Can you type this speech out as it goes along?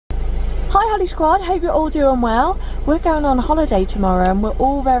Holly Squad, hope you're all doing well. We're going on holiday tomorrow and we're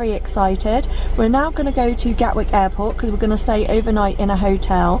all very excited. We're now going to go to Gatwick Airport because we're going to stay overnight in a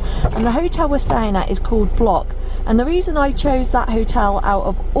hotel, and the hotel we're staying at is called Bloc. And the reason I chose that hotel out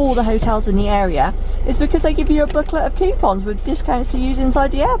of all the hotels in the area is because they give you a booklet of coupons with discounts to use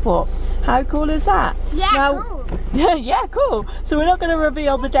inside the airport. How cool is that? Yeah, now, cool. Yeah, cool. So we're not going to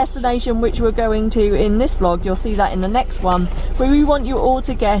reveal the destination which we're going to in this vlog. You'll see that in the next one. But we want you all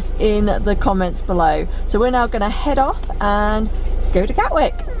to guess in the comments below. So we're now going to head off and go to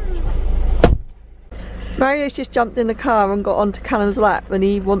Gatwick. Mario's just jumped in the car and got onto Callum's lap and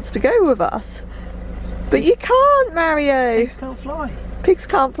he wants to go with us. But you can't, Mario. Pigs can't fly. Pigs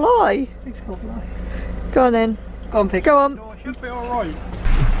can't fly. Pigs can't fly. Go on then. Go on, pigs. Go on. No, I should be alright.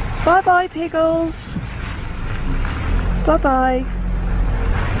 Bye bye, Piggles. Bye bye.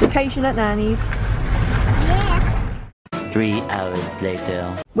 Vacation at Nanny's. Yeah. 3 hours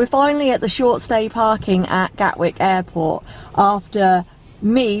later. We're finally at the short stay parking at Gatwick Airport after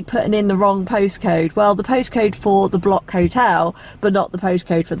me putting in the wrong postcode. Well, the postcode for the Bloc hotel, but not the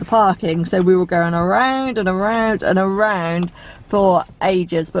postcode for the parking. So we were going around and around and around for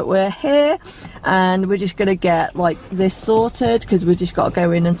ages. But we're here and we're just gonna get like this sorted because we just got to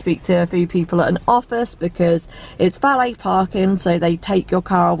go in and speak to a few people at an office because it's valet parking, so they take your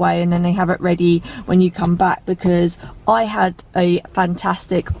car away and then they have it ready when you come back. Because I had a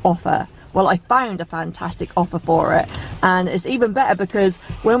fantastic offer. Well, I found a fantastic offer for it, and it's even better because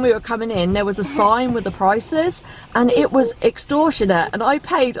when we were coming in there was a sign with the prices and it was extortionate, and I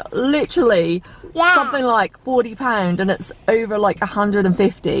paid literally something like £40 and it's over like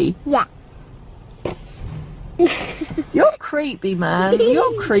 150. Yeah. You're creepy, man.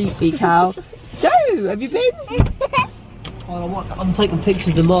 You're creepy, Cal. Go! Have you been? I'm taking pictures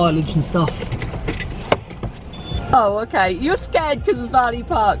of the mileage and stuff. Oh, okay. You're scared because it's valet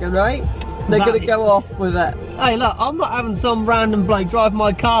parking, right? They're going to go off with it. Hey, look, I'm not having some random bloke drive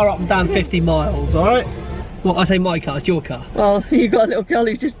my car up and down 50 miles, alright? Well, I say my car, it's your car. Well, you got a little girl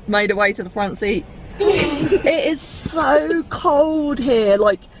who's just made her way to the front seat. It is so cold here.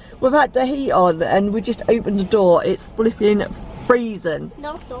 Like, we've had the heat on and we just opened the door. It's flipping freezing.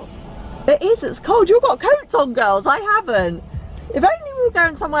 No, stop. It is, it's cold. You've got coats on, girls. I haven't. If only we were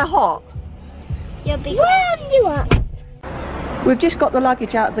going somewhere hot. You're big. Where do you want? We've just got the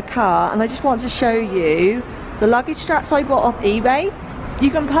luggage out of the car and I just want to show you the luggage straps I bought off eBay.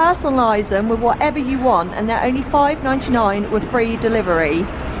 You can personalise them with whatever you want and they're only £5.99 with free delivery.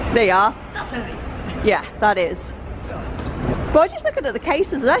 There you are. That's heavy. Yeah, that is. But I was just looking at the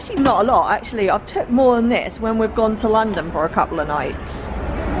cases, there's actually not a lot. Actually, I've took more than this when we've gone to London for a couple of nights.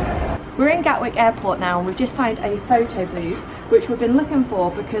 We're in Gatwick Airport now and we've just found a photo booth which we've been looking for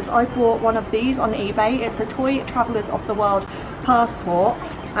because I bought one of these on eBay. It's a Toy Travellers of the World passport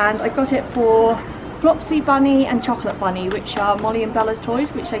and I got it for Flopsy Bunny and Chocolate Bunny, which are Molly and Bella's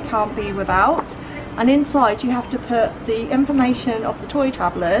toys, which they can't be without. And inside you have to put the information of the Toy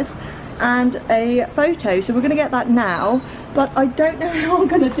Travellers and a photo. So we're going to get that now, but I don't know how I'm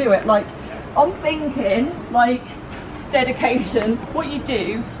going to do it. Like, I'm thinking like dedication, what you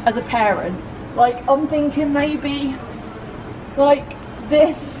do as a parent. Like, I'm thinking maybe like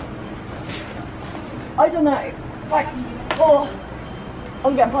this, I don't know, like, oh,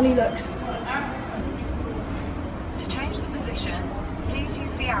 I'm getting funny looks. To change the position, please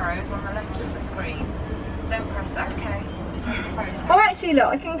use the arrows on the left of the screen, then press OK to take the photo. Oh, actually look,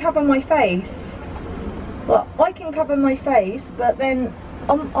 I can cover my face. Look, I can cover my face, but then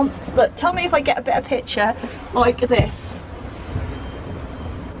look, tell me if I get a better picture like this.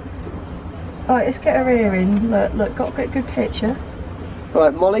 Alright, let's get her ear in. Look, got a good picture.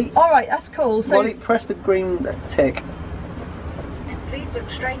 Right, Molly. Alright, that's cool. So Molly, press the green tick. Please look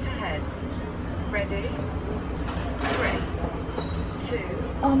straight ahead. Ready? 3, 2,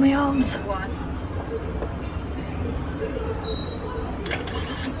 oh, my arms. 1.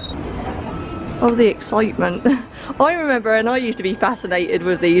 Oh, the excitement. I remember, and I used to be fascinated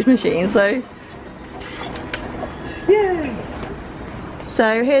with these machines, so yeah.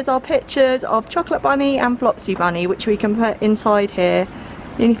 So here's our pictures of Chocolate Bunny and Flopsy Bunny, which we can put inside here.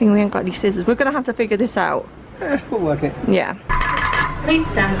 The only thing, we haven't got any scissors. We're going to have to figure this out. Yeah, we'll work it. Yeah. Please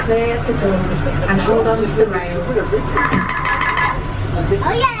stand clear of the door and hold on to the rail.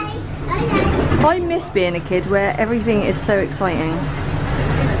 Oh yay! Oh yay! I miss being a kid where everything is so exciting.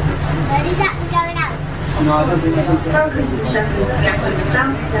 Ready, that we're going out. No, I don't think I can. Welcome to the shuttle at Gatwick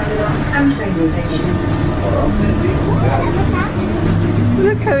South Terminal and train station.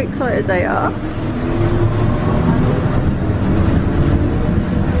 Look how excited they are.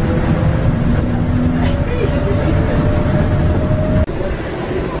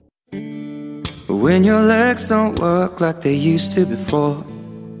 when your legs don't work like they used to before.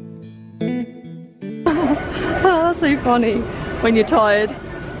 That's so funny when you're tired.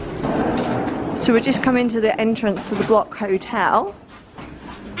 So we're just coming to the entrance to the Bloc Hotel.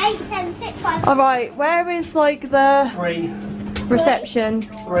 8765. Alright, where is like the 3. reception?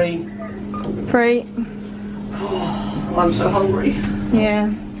 3. 3. I'm so hungry.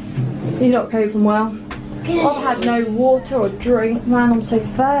 Yeah. You're not coping well. I've had no water or drink, man, I'm so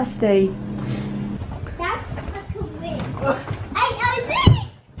thirsty. That's a win. 806.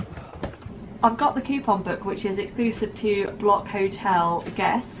 I've got the coupon book which is exclusive to Bloc Hotel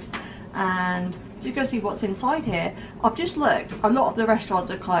guests, and just go see what's inside here. I've just looked, a lot of the restaurants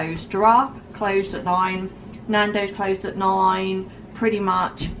are closed. Giraffe closed at 9, Nando's closed at 9, pretty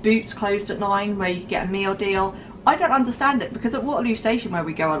much. Boots closed at 9 where you can get a meal deal. I don't understand it because at Waterloo Station where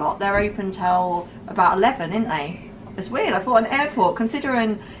we go a lot, they're open till about 11, aren't they? It's weird. I thought an airport,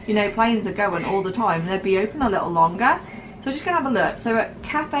 considering, you know, planes are going all the time, they'd be open a little longer. So we're just gonna have a look. So at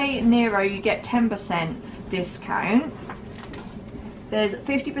Cafe Nero you get 10% discount. There's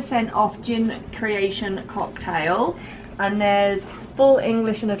 50% off gin creation cocktail, and there's full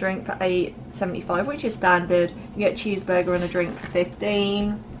English and a drink for $8.75, which is standard. You get a cheeseburger and a drink for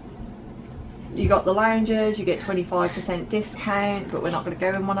 $15. You got the lounges, you get 25% discount, but we're not going to go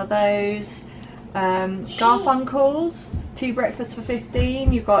in one of those. Garfunkels, 2 breakfasts for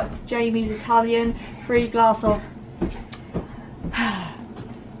 $15. You've got Jamie's Italian, free glass of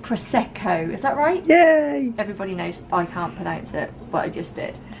Prosecco, is that right? Yay! Everybody knows I can't pronounce it, but I just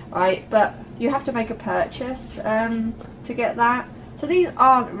did. Right, but you have to make a purchase to get that. So these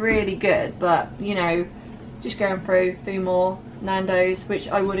aren't really good, but you know, just going through a few more. Nando's, which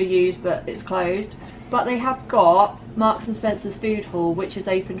I would have used, but it's closed. But they have got Marks and Spencer's Food Hall, which is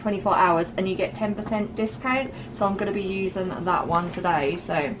open 24 hours, and you get 10% discount. So I'm going to be using that one today.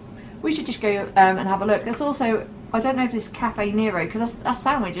 So we should just go and have a look. There's also, I don't know if this is Cafe Nero, because that's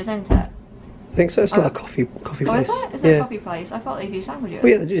sandwiches, isn't it? I think so. It's like a coffee place. Oh, is it? Is it a coffee place? I thought they do sandwiches.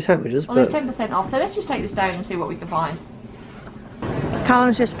 Well, yeah, they do sandwiches. Well, there's 10% off. So let's just take this down and see what we can find.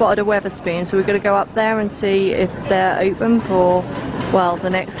 Callum's just spotted a Wetherspoon, so we're going to go up there and see if they're open for, well, the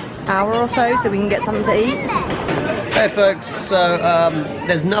next hour or so we can get something to eat. Hey folks, so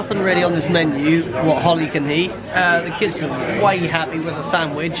there's nothing really on this menu what Holly can eat. The kids are way happy with a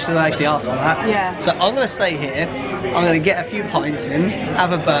sandwich, so they actually asked for that. Yeah. So I'm going to stay here, I'm going to get a few pints in,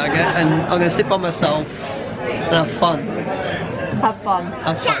 have a burger, and I'm going to sit by myself and have fun. Have fun.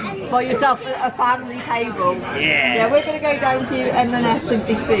 Have fun. Buy yourself a family table. Yeah. Yeah, we're going to go down to M&S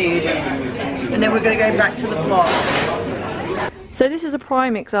Simply Food, and then we're going to go back to the Bloc. So this is a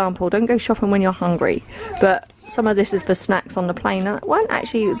prime example. Don't go shopping when you're hungry, but some of this is for snacks on the plane, and it weren't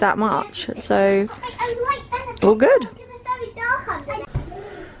actually that much, so all good.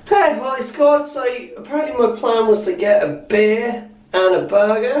 Hey, hi Scott. So apparently my plan was to get a beer and a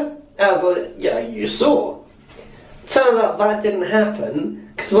burger. As yeah, you saw. Turns out that didn't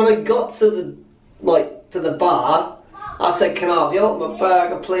happen, because when I got to the bar, I said, can I have the ultimate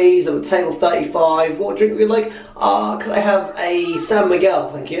burger please, on table 35, what drink would you like? Could I have a San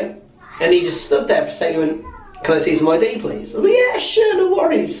Miguel, thank you? And he just stood there for a second and went, can I see some ID please? I was like, yeah, sure, no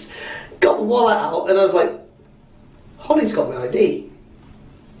worries. Got my wallet out and I was like, Holly's got my ID.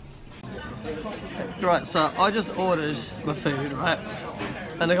 Right, so I just ordered my food, right?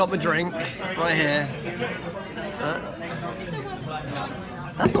 And I got my drink right here.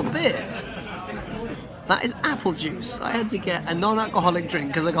 That's not beer. That is apple juice. I had to get a non-alcoholic drink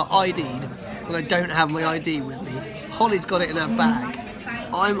because I got ID'd and I don't have my ID with me. Holly's got it in her bag.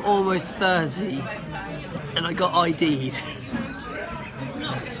 I'm almost 30 and I got ID'd.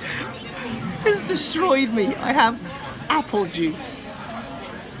 It's destroyed me. I have apple juice.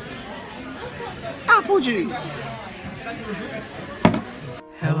 Apple juice!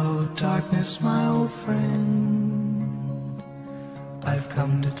 Hello darkness, my old friend. I've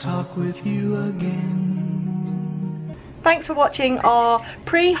come to talk with you again. Thanks for watching our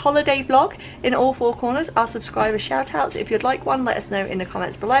pre-holiday vlog in all 4 corners. Our subscriber shout outs. If you'd like one, let us know in the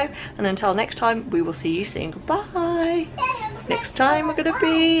comments below. And until next time, we will see you soon. Goodbye. Next time we're going to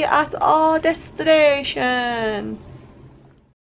be at our destination.